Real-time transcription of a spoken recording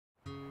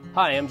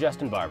Hi, I'm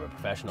Justin Barber,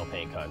 professional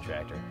paint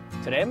contractor.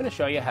 Today I'm going to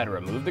show you how to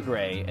remove the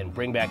gray and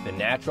bring back the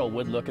natural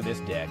wood look of this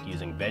deck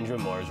using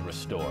Benjamin Moore's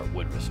Restore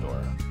Wood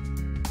Restorer.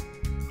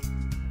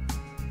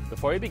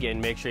 Before you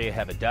begin, make sure you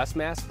have a dust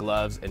mask,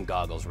 gloves, and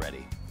goggles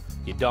ready.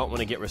 You don't want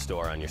to get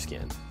Restore on your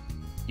skin.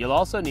 You'll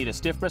also need a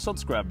stiff bristled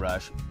scrub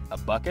brush, a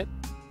bucket,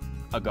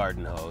 a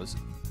garden hose,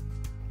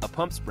 a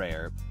pump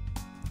sprayer,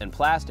 and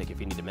plastic if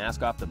you need to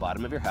mask off the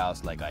bottom of your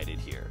house like I did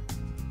here.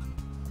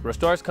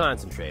 Restore is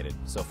concentrated,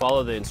 so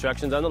follow the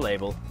instructions on the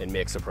label and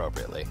mix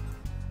appropriately.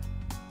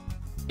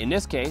 In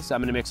this case,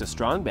 I'm going to mix a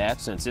strong batch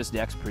since this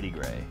deck's pretty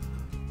gray.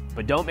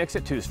 But don't mix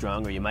it too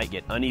strong or you might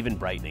get uneven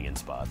brightening in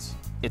spots.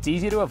 It's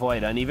easy to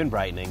avoid uneven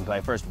brightening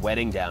by first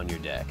wetting down your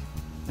deck.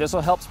 This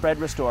will help spread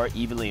Restore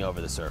evenly over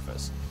the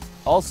surface.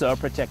 Also,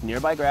 protect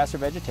nearby grass or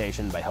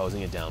vegetation by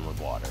hosing it down with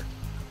water.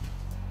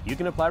 You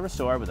can apply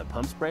Restore with a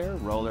pump sprayer,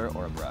 roller,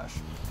 or a brush.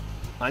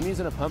 I'm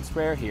using a pump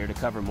sprayer here to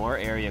cover more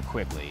area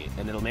quickly,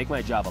 and it'll make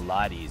my job a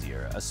lot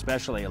easier,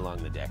 especially along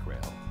the deck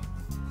rail.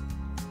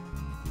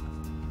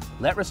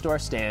 Let Restore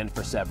stand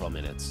for several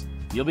minutes.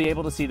 You'll be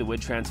able to see the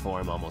wood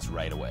transform almost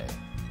right away.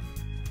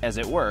 As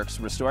it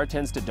works, Restore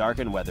tends to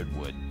darken weathered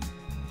wood.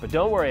 But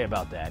don't worry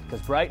about that,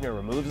 because Brightener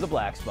removes the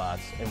black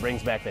spots and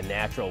brings back the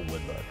natural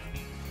wood look.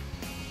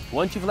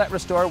 Once you've let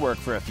Restore work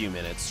for a few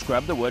minutes,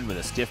 scrub the wood with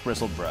a stiff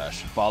bristled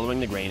brush,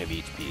 following the grain of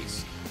each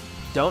piece.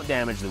 Don't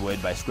damage the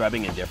wood by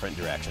scrubbing in different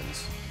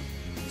directions.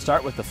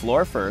 Start with the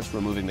floor first,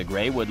 removing the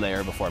gray wood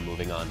layer before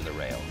moving on to the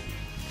rail.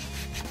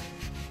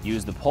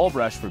 Use the pole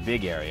brush for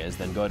big areas,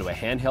 then go to a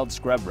handheld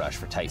scrub brush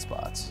for tight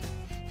spots.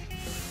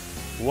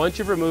 Once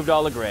you've removed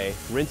all the gray,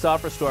 rinse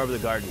off Restore with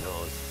a garden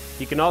hose.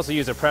 You can also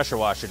use a pressure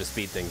washer to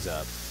speed things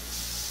up.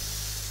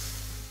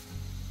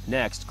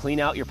 Next,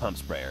 clean out your pump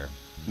sprayer.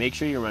 Make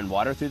sure you run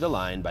water through the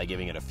line by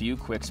giving it a few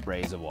quick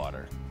sprays of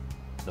water.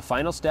 The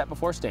final step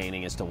before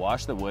staining is to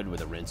wash the wood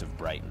with a rinse of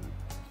Brighten.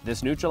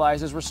 This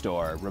neutralizes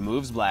Restore,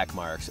 removes black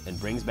marks, and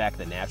brings back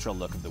the natural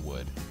look of the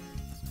wood.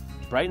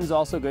 Brighten's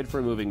also good for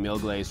removing mill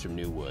glaze from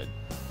new wood.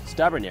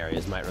 Stubborn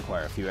areas might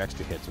require a few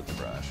extra hits with the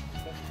brush.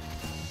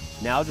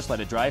 Now just let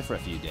it dry for a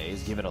few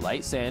days, give it a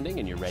light sanding,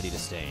 and you're ready to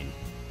stain.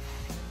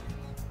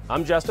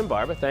 I'm Justin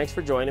Barber. Thanks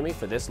for joining me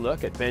for this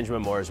look at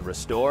Benjamin Moore's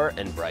Restore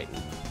and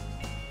Brighten.